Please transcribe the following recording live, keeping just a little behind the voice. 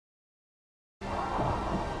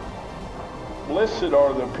Blessed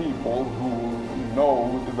are the people who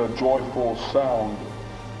know the joyful sound.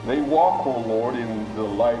 They walk, O Lord, in the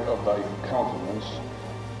light of thy countenance.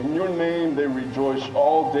 In your name they rejoice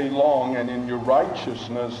all day long, and in your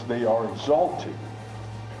righteousness they are exalted.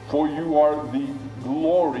 For you are the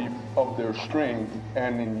glory of their strength,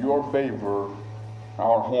 and in your favor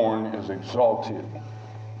our horn is exalted.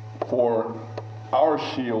 For our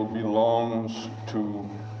shield belongs to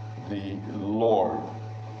the Lord.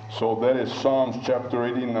 So that is Psalms chapter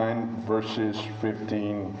 89, verses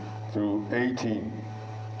 15 through 18.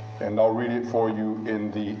 And I'll read it for you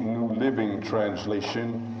in the New Living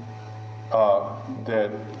Translation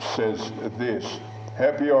that says this: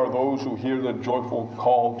 Happy are those who hear the joyful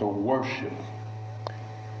call to worship,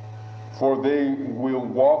 for they will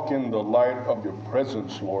walk in the light of your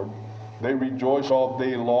presence, Lord. They rejoice all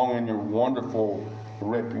day long in your wonderful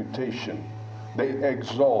reputation. They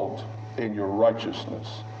exult in your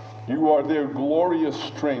righteousness. You are their glorious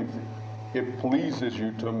strength. It pleases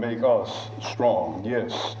you to make us strong.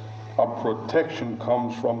 Yes, our protection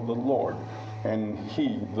comes from the Lord, and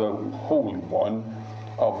he, the Holy One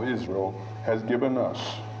of Israel, has given us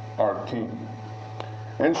our King.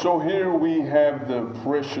 And so here we have the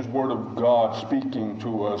precious word of God speaking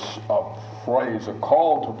to us of praise, a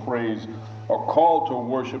call to praise, a call to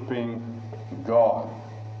worshiping God.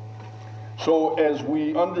 So as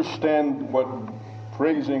we understand what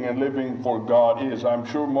praising and living for God is, I'm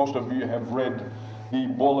sure most of you have read the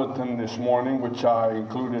bulletin this morning, which I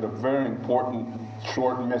included a very important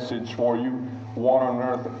short message for you. What on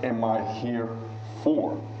earth am I here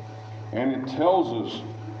for? And it tells us,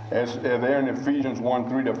 as there in Ephesians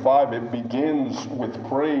 1:3-5, it begins with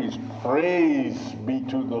praise. Praise be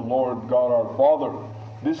to the Lord God our Father.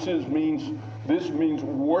 This means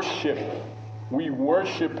worship. We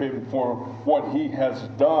worship him for what he has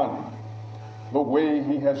done, the way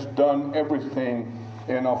he has done everything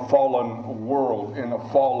in a fallen world, in a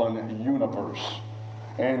fallen universe.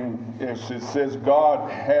 And as it says, God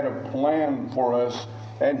had a plan for us,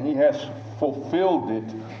 and he has fulfilled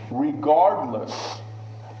it regardless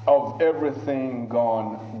of everything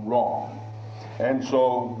gone wrong. And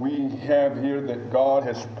so we have here that God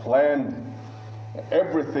has planned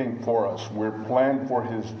everything for us. We're planned for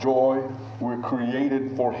his joy. We're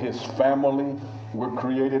created for his family. We're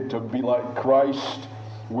created to be like Christ.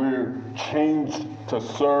 We're changed to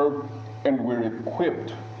serve, and we're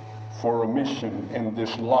equipped for a mission in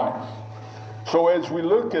this life. So as we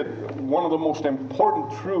look at one of the most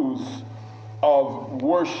important truths of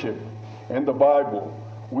worship in the Bible,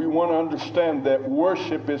 we want to understand that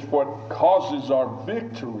worship is what causes our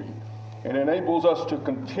victory and enables us to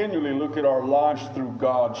continually look at our lives through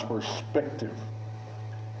God's perspective.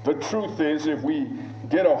 The truth is, if we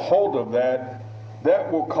get a hold of that,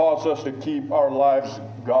 that will cause us to keep our lives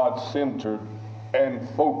God-centered and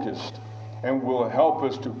focused, and will help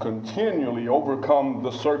us to continually overcome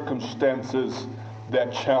the circumstances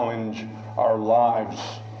that challenge our lives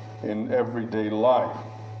in everyday life.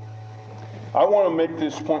 I want to make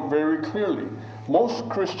this point very clearly. Most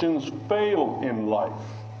Christians fail in life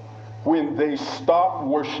when they stop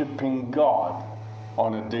worshiping God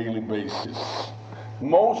on a daily basis.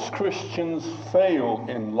 Most Christians fail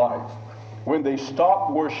in life when they stop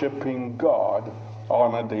worshiping God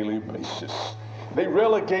on a daily basis. They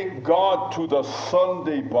relegate God to the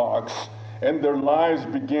Sunday box, and their lives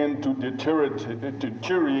begin to deteriorate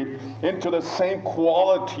into the same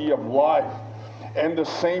quality of life and the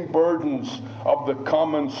same burdens of the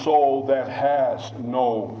common soul that has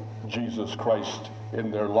no Jesus Christ in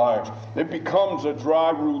their lives. It becomes a dry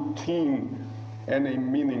routine and a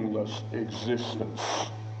meaningless existence.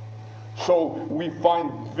 So we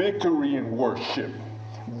find victory in worship.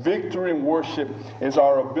 Victory in worship is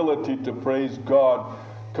our ability to praise God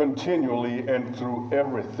continually and through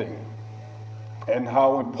everything. And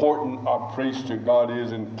how important our praise to God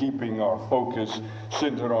is in keeping our focus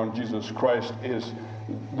centered on Jesus Christ is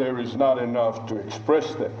there is not enough to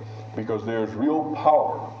express that, because there's real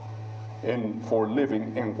power for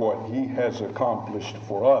living in what he has accomplished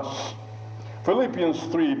for us. Philippians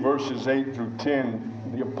 3 verses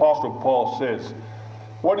 8-10, the Apostle Paul says,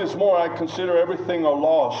 "What is more, I consider everything a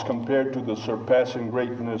loss compared to the surpassing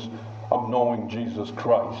greatness of knowing Jesus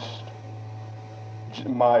Christ,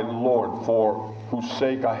 my Lord, for whose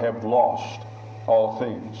sake I have lost all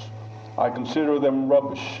things. I consider them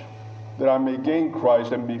rubbish, that I may gain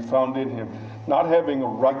Christ and be found in him, not having a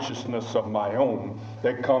righteousness of my own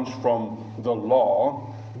that comes from the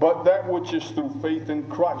law, but that which is through faith in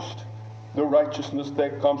Christ, the righteousness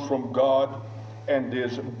that comes from God and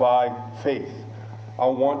is by faith. I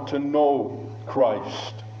want to know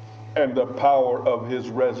Christ and the power of his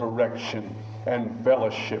resurrection and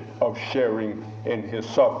fellowship of sharing in his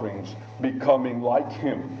sufferings, becoming like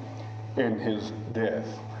him in his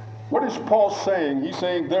death. What is Paul saying? He's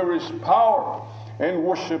saying there is power in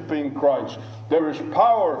worshiping Christ. There is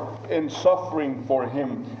power in suffering for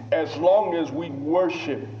him as long as we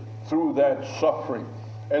worship through that suffering.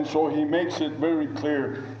 And so he makes it very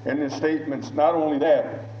clear in his statements. Not only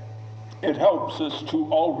that, it helps us to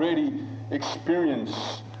already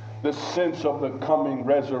experience the sense of the coming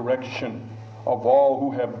resurrection of all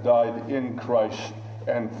who have died in Christ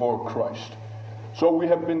and for Christ. So we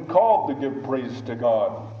have been called to give praise to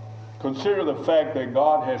God. Consider the fact that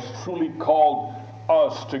God has truly called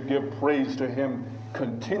us to give praise to him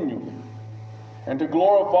continually and to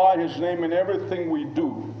glorify his name in everything we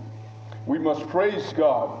do. We must praise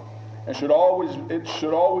God, and it should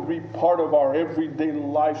always be part of our everyday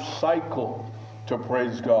life cycle to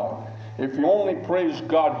praise God. If you only praise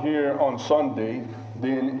God here on Sunday,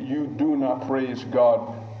 then you do not praise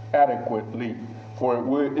God adequately, for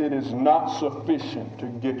it is not sufficient to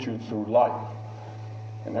get you through life.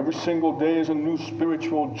 And every single day is a new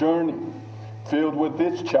spiritual journey filled with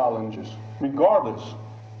its challenges, regardless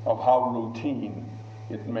of how routine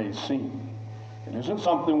it may seem. It isn't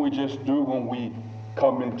something we just do when we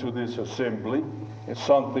come into this assembly. It's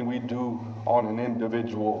something we do on an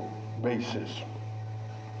individual basis.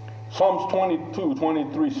 Psalms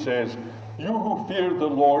 22:23 says, "You who fear the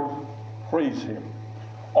Lord, praise him.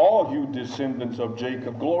 All you descendants of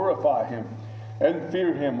Jacob, glorify him, and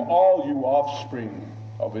fear him, all you offspring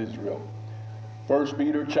of Israel." 1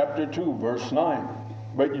 Peter chapter 2, verse 9,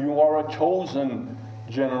 "But you are a chosen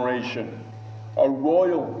generation, a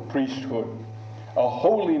royal priesthood, a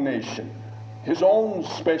holy nation, his own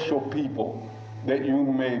special people, that you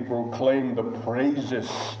may proclaim the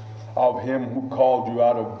praises of him who called you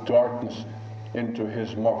out of darkness into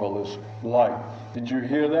his marvelous light." Did you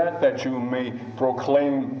hear that? That you may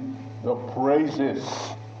proclaim the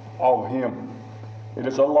praises of him. It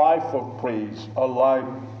is a life of praise, a life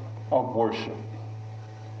of worship.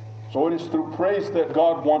 So it is through praise that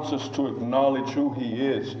God wants us to acknowledge who he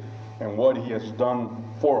is and what he has done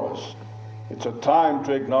for us. It's a time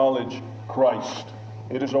to acknowledge Christ.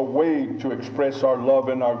 It is a way to express our love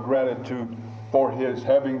and our gratitude for his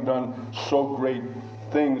having done so great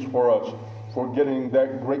things for us, for getting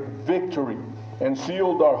that great victory and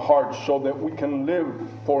sealed our hearts so that we can live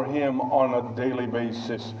for him on a daily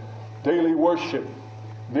basis. Daily worship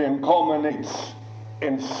then culminates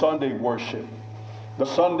in Sunday worship. The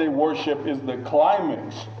Sunday worship is the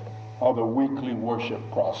climax of the weekly worship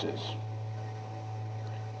process.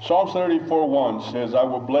 Psalms 34:1 says, "I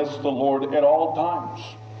will bless the Lord at all times.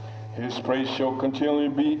 His praise shall continually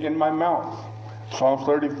be in my mouth." Psalms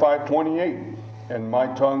 35:28, "And my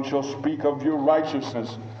tongue shall speak of your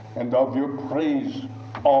righteousness and of your praise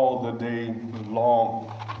all the day long."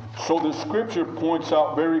 So the scripture points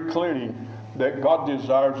out very clearly that God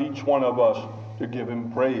desires each one of us to give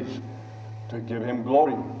him praise, to give him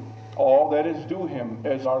glory, all that is due him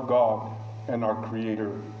as our God and our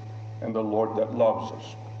Creator and the Lord that loves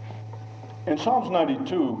us. In Psalms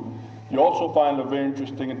 92, you also find a very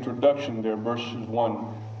interesting introduction there, verses 1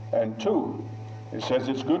 and 2. It says,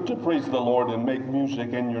 "It's good to praise the Lord and make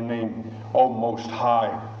music in your name, O Most High,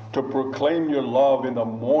 to proclaim your love in the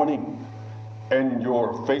morning and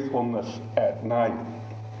your faithfulness at night."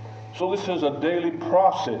 So this is a daily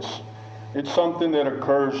process. It's something that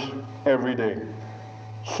occurs every day.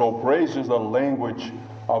 So praise is the language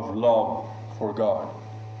of love for God.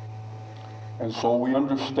 And so we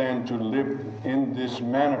understand to live in this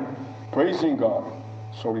manner, praising God.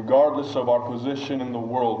 So regardless of our position in the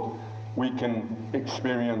world, we can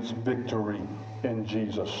experience victory in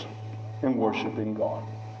Jesus, in worshiping God.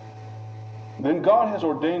 Then God has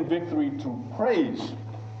ordained victory through praise.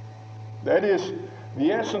 That is,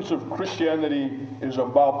 the essence of Christianity is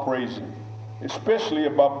about praising, especially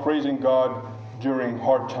about praising God during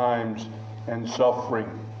hard times and suffering.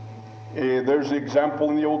 There's an example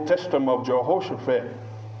in the Old Testament of Jehoshaphat,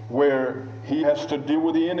 where he has to deal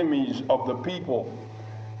with the enemies of the people.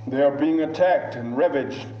 They are being attacked and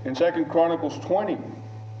ravaged. In 2 Chronicles 20,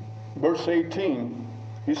 verse 18,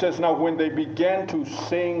 he says, "Now when they began to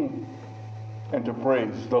sing and to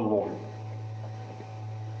praise the Lord,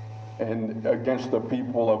 and against the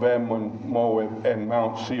people of Ammon, Moab, and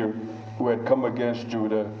Mount Seir, who had come against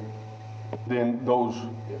Judah, then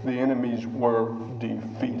the enemies were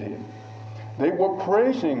defeated." They were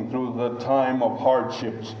praising through the time of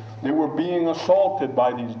hardships. They were being assaulted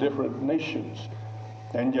by these different nations,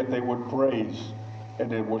 and yet they would praise,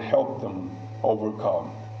 and it would help them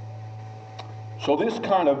overcome. So this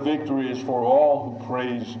kind of victory is for all who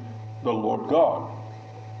praise the Lord God.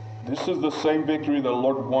 This is the same victory the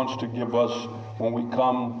Lord wants to give us when we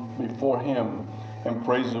come before Him and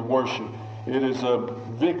praise and worship. It is a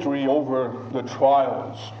victory over the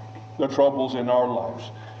trials, the troubles in our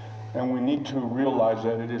lives. And we need to realize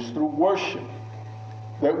that it is through worship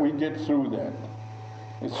that we get through that.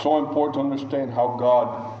 It's so important to understand how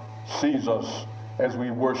God sees us as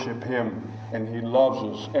we worship Him, and He loves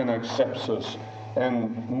us and accepts us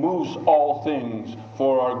and moves all things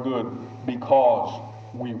for our good because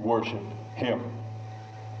we worship Him.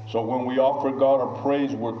 So when we offer God a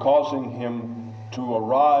praise, we're causing Him to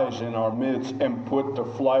arise in our midst and put to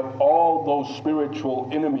flight all those spiritual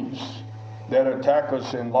enemies that attack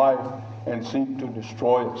us in life and seek to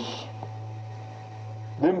destroy us.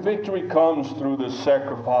 Then victory comes through the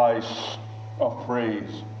sacrifice of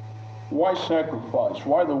praise. Why sacrifice?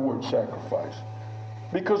 Why the word sacrifice?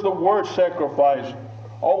 Because the word sacrifice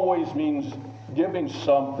always means giving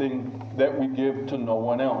something that we give to no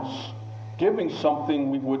one else. Giving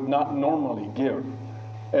something we would not normally give.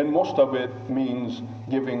 And most of it means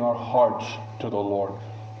giving our hearts to the Lord.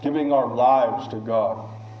 Giving our lives to God.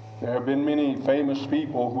 There have been many famous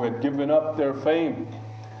people who have given up their fame,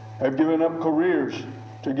 have given up careers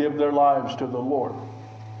to give their lives to the Lord.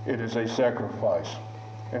 It is a sacrifice,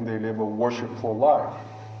 and they live a worshipful life.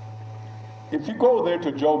 If you go there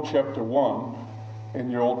to Job chapter 1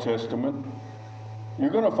 in your Old Testament,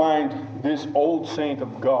 you're going to find this old saint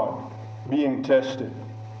of God being tested.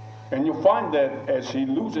 And you'll find that as he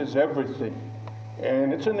loses everything.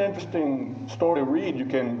 And it's an interesting story to read. You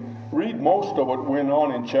can read most of what went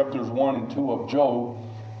on in chapters 1 and 2 of Job,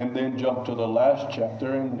 and then jump to the last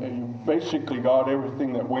chapter, and you basically got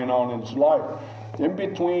everything that went on in his life. In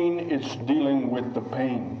between, it's dealing with the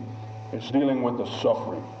pain. It's dealing with the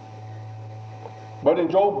suffering. But in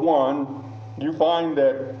Job 1, you find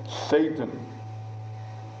that Satan,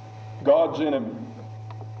 God's enemy,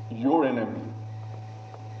 your enemy,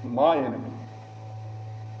 my enemy,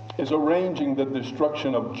 is arranging the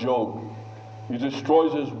destruction of Job. He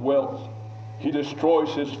destroys his wealth. He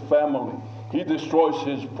destroys his family. He destroys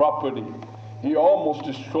his property. He almost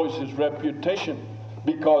destroys his reputation,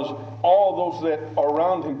 because all those that are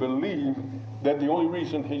around him believe that the only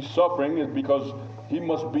reason he's suffering is because he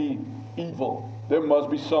must be evil. There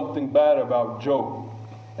must be something bad about Job.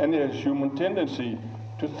 And there's human tendency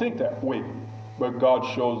to think that way. But God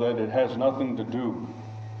shows that it has nothing to do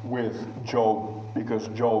with Job, because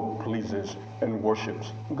Job pleases and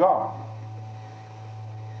worships God.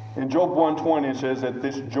 In Job 1:20 it says that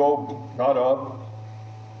this Job got up,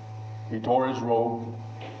 he tore his robe,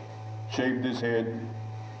 shaved his head,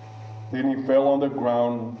 then he fell on the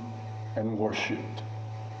ground and worshipped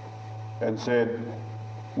and said,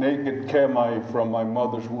 "Naked came I from my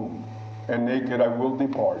mother's womb, and naked I will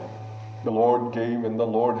depart. The Lord gave, and the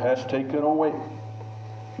Lord has taken away.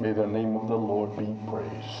 May the name of the Lord be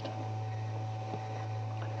praised."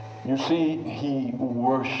 You see, he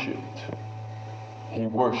worshipped. He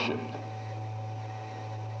worshipped.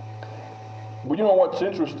 But you know what's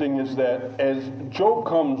interesting is that as Job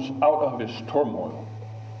comes out of his turmoil,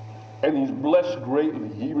 and he's blessed greatly,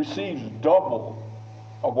 he receives double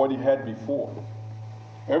of what he had before.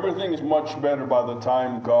 Everything is much better by the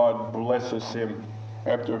time God blesses him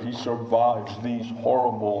after he survives these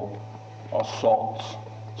horrible assaults,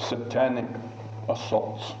 satanic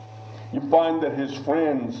assaults. You find that his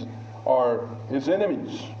friends are his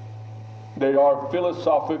enemies. They are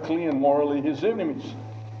philosophically and morally his enemies,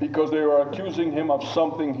 because they are accusing him of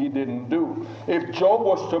something he didn't do. If Job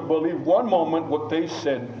was to believe one moment what they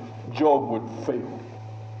said, Job would fail.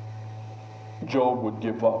 Job would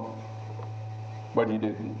give up. But he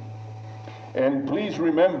didn't. And please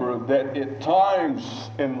remember that at times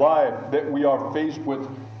in life that we are faced with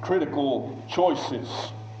critical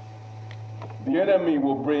choices, the enemy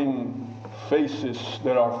will bring faces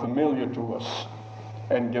that are familiar to us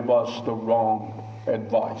and give us the wrong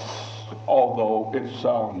advice, although it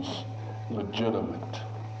sounds legitimate,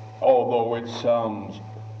 although it sounds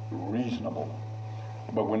reasonable.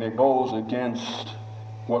 But when it goes against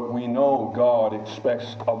what we know God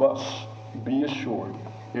expects of us, be assured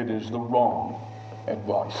it is the wrong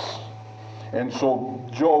advice. And so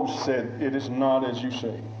Job said, "It is not as you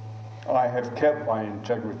say. I have kept my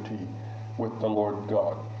integrity with the Lord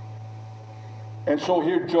God." And so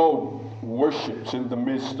here Job worships in the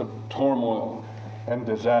midst of turmoil and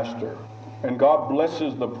disaster. And God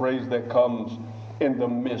blesses the praise that comes in the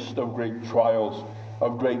midst of great trials,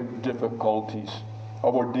 of great difficulties,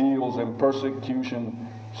 of ordeals and persecution,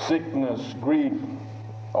 sickness, grief,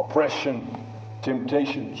 oppression,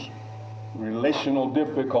 temptations. relational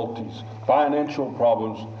difficulties, financial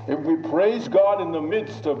problems. If we praise God in the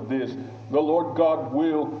midst of this, the Lord God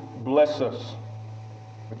will bless us.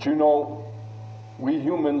 But you know, we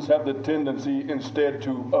humans have the tendency instead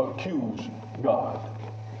to accuse God,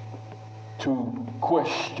 to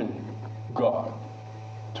question God,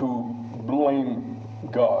 to blame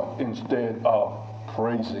God instead of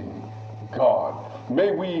praising God.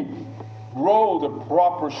 May we grow the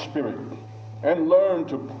proper spirit and learn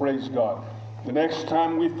to praise God. The next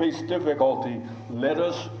time we face difficulty, let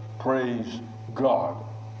us praise God.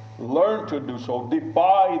 Learn to do so.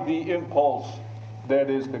 Defy the impulse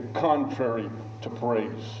that is the contrary to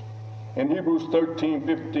praise. In Hebrews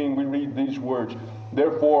 13:15, we read these words,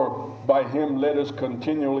 "Therefore, by him let us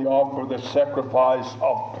continually offer the sacrifice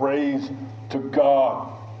of praise to God.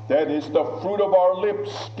 That is the fruit of our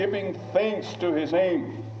lips, giving thanks to his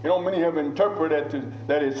name." You know, many have interpreted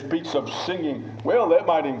that it speaks of singing. Well, that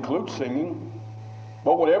might include singing.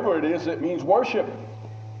 But whatever it is, it means worship.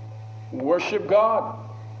 Worship God.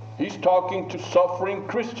 He's talking to suffering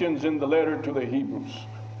Christians in the letter to the Hebrews.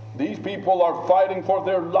 These people are fighting for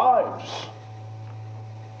their lives.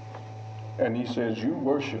 And he says, you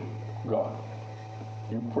worship God.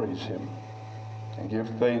 You praise him. And give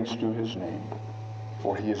thanks to his name.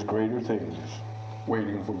 For he has greater things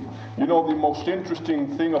waiting for you. You know, the most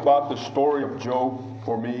interesting thing about the story of Job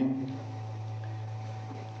for me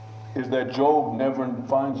is that Job never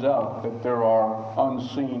finds out that there are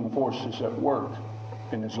unseen forces at work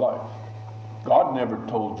in his life. God never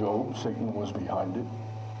told Job Satan was behind it.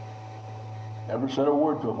 Never said a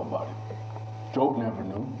word to him about it. Job never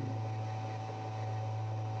knew.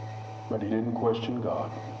 But he didn't question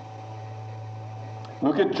God.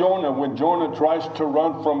 Look at Jonah. When Jonah tries to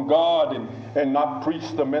run from God and not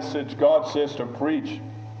preach the message God says to preach,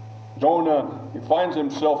 Jonah, he finds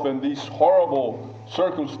himself in these horrible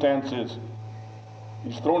circumstances.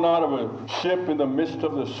 He's thrown out of a ship in the midst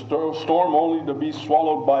of the storm only to be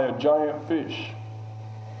swallowed by a giant fish.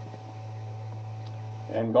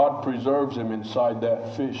 And God preserves him inside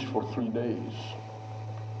that fish for 3 days.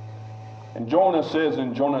 And Jonah says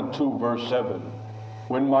in Jonah 2 verse 7,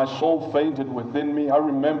 when my soul fainted within me, I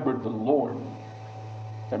remembered the Lord,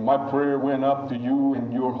 and my prayer went up to you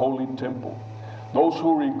in your holy temple. Those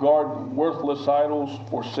who regard worthless idols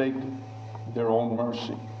forsake their own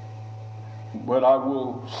mercy. But I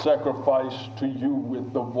will sacrifice to you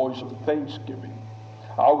with the voice of thanksgiving.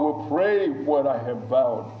 I will pray what I have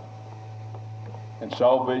vowed. And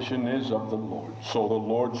salvation is of the Lord. So the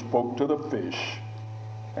Lord spoke to the fish,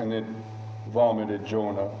 and it vomited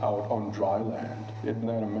Jonah out on dry land. Isn't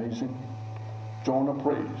that amazing? Jonah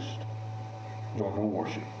praised. Jonah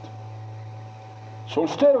worshiped. So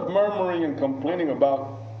instead of murmuring and complaining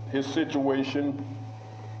about his situation,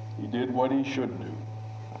 he did what he should do.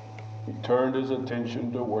 He turned his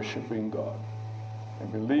attention to worshiping God.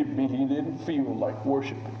 And believe me, he didn't feel like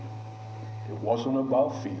worshiping. It wasn't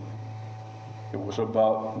about feeling. It was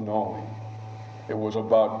about knowing. It was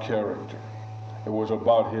about character. It was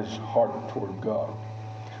about his heart toward God.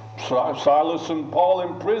 Silas and Paul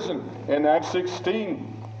in prison in Acts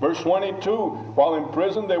 16, verse 22. While in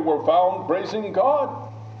prison, they were found praising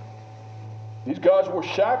God. These guys were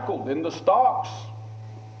shackled in the stocks.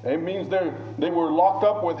 It means they were locked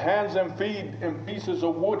up with hands and feet in pieces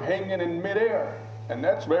of wood hanging in midair. And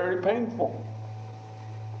that's very painful.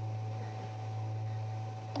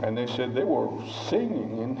 And they said they were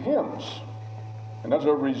singing in hymns. And as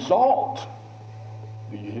a result,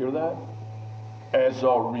 do you hear that? As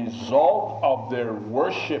a result of their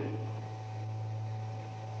worship,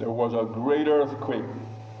 there was a great earthquake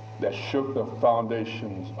that shook the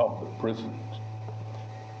foundations of the prisons.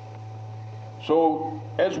 So,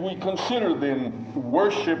 as we consider then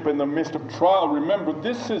worship in the midst of trial, remember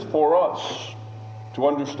this is for us to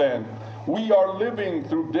understand. We are living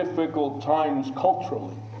through difficult times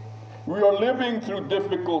culturally. We are living through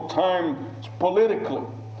difficult times politically.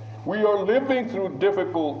 We are living through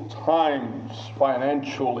difficult times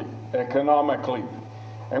financially, economically,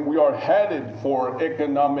 and we are headed for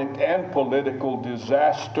economic and political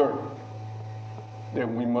disaster.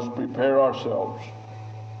 Then we must prepare ourselves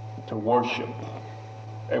to worship,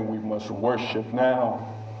 and we must worship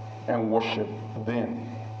now and worship then.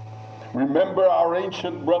 Remember our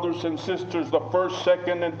ancient brothers and sisters, the first,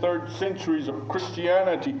 second, and third centuries of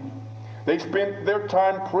Christianity. They spent their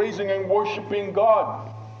time praising and worshiping God.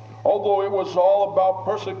 Although it was all about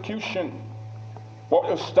persecution,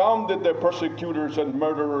 what astounded their persecutors and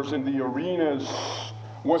murderers in the arenas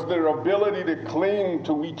was their ability to cling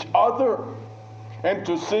to each other and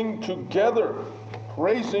to sing together,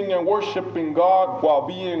 praising and worshiping God while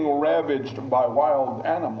being ravaged by wild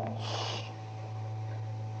animals.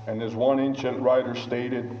 And as one ancient writer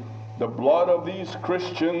stated, the blood of these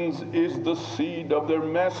Christians is the seed of their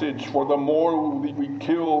message, for the more we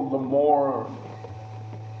kill, the more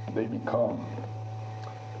they become.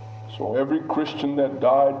 So every Christian that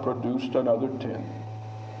died produced another 10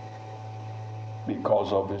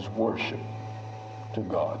 because of his worship to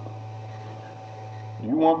God.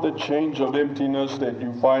 You want the change of emptiness that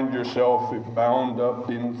you find yourself bound up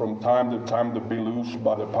in from time to time to be loosed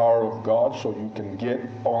by the power of God so you can get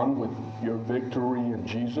on with your victory in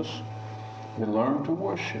Jesus? You learn to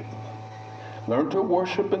worship. Learn to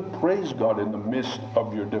worship and praise God in the midst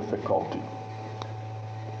of your difficulty.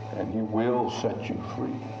 And He will set you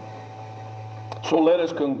free. So let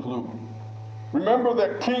us conclude. Remember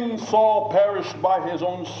that King Saul perished by his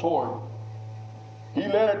own sword. He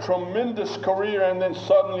led a tremendous career, and then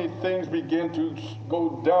suddenly things began to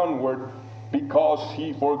go downward because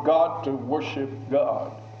he forgot to worship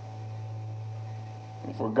God.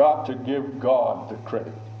 He forgot to give God the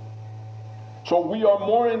credit. So we are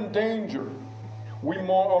more in danger. We are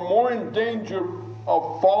more in danger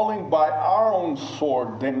of falling by our own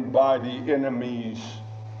sword than by the enemy's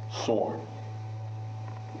sword.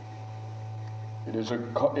 It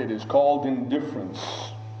is called indifference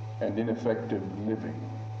and ineffective living.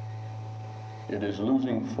 It is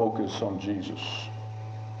losing focus on Jesus.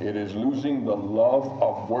 It is losing the love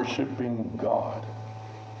of worshiping God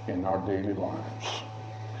in our daily lives.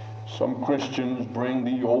 Some Christians bring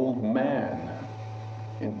the old man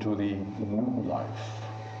into the new life.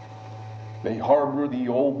 They harbor the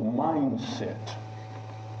old mindset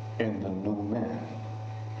in the new man.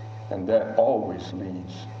 And that always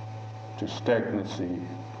leads to stagnancy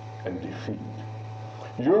and defeat.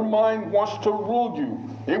 Your mind wants to rule you.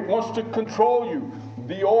 It wants to control you.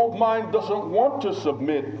 The old mind doesn't want to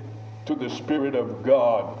submit to the Spirit of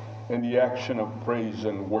God and the action of praise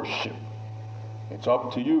and worship. It's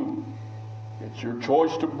up to you. It's your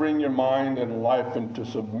choice to bring your mind and life into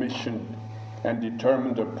submission and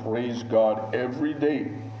determine to praise God every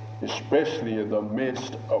day, especially in the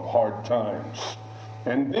midst of hard times.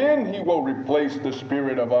 And then He will replace the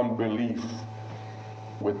spirit of unbelief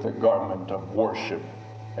with the garment of worship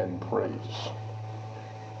and praise.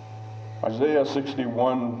 Isaiah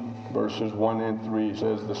 61 verses 1 and 3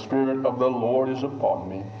 says, "The Spirit of the Lord is upon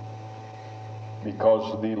me,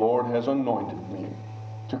 because the Lord has anointed me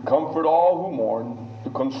to comfort all who mourn, to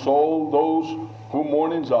console those who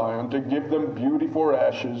mourn in Zion, to give them beauty for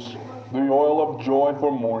ashes, the oil of joy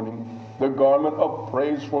for mourning, the garment of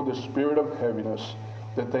praise for the spirit of heaviness,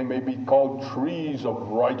 that they may be called trees of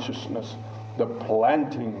righteousness, the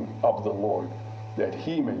planting of the Lord, that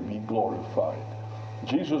He may be glorified."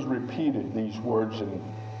 Jesus repeated these words in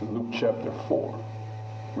Luke chapter 4,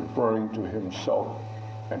 referring to Himself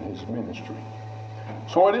and His ministry.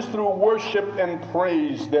 So it is through worship and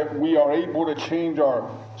praise that we are able to change our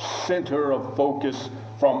center of focus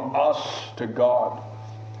from us to God.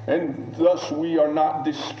 And thus we are not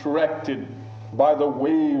distracted by the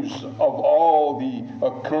waves of all the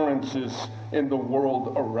occurrences in the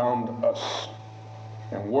world around us.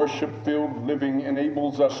 And worship-filled living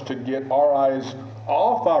enables us to get our eyes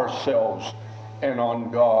off ourselves and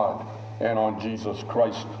on God and on Jesus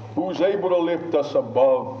Christ, who's able to lift us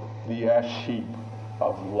above the ash heap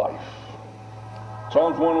of life.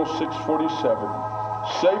 Psalms 106:47.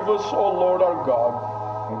 "Save us, O Lord our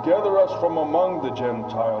God, and gather us from among the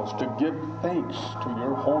Gentiles, to give thanks to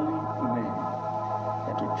your holy name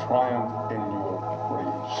and to triumph in your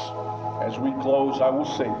praise." As we close, I will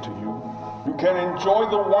say to you, you can enjoy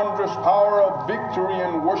the wondrous power of victory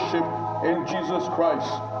and worship in Jesus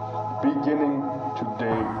Christ, beginning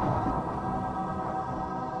today.